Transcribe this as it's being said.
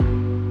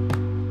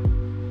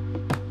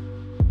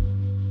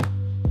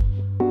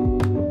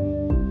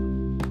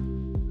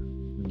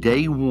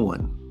Day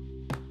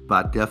one,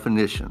 by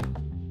definition,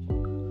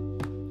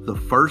 the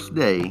first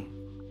day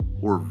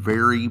or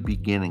very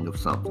beginning of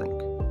something.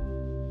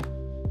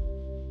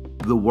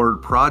 The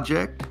word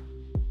project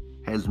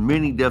has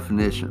many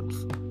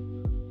definitions,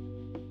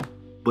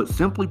 but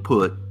simply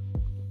put,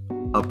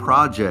 a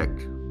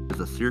project is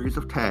a series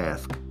of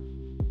tasks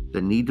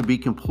that need to be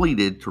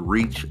completed to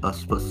reach a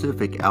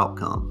specific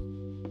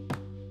outcome.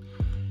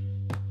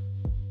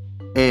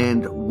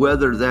 And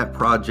whether that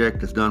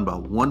project is done by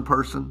one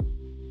person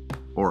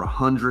or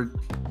 100,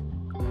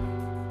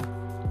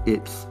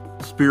 it's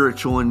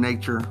spiritual in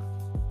nature,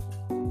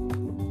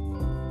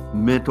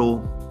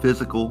 mental,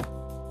 physical.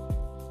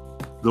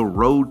 The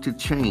road to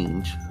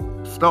change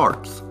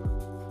starts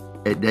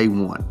at day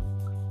one.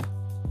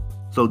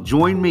 So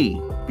join me,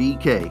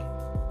 BK,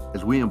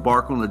 as we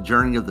embark on the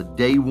journey of the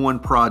Day One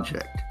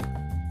Project,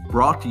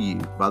 brought to you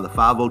by the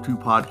 502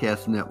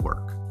 Podcast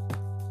Network,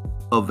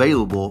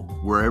 available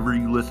wherever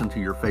you listen to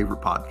your favorite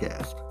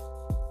podcast.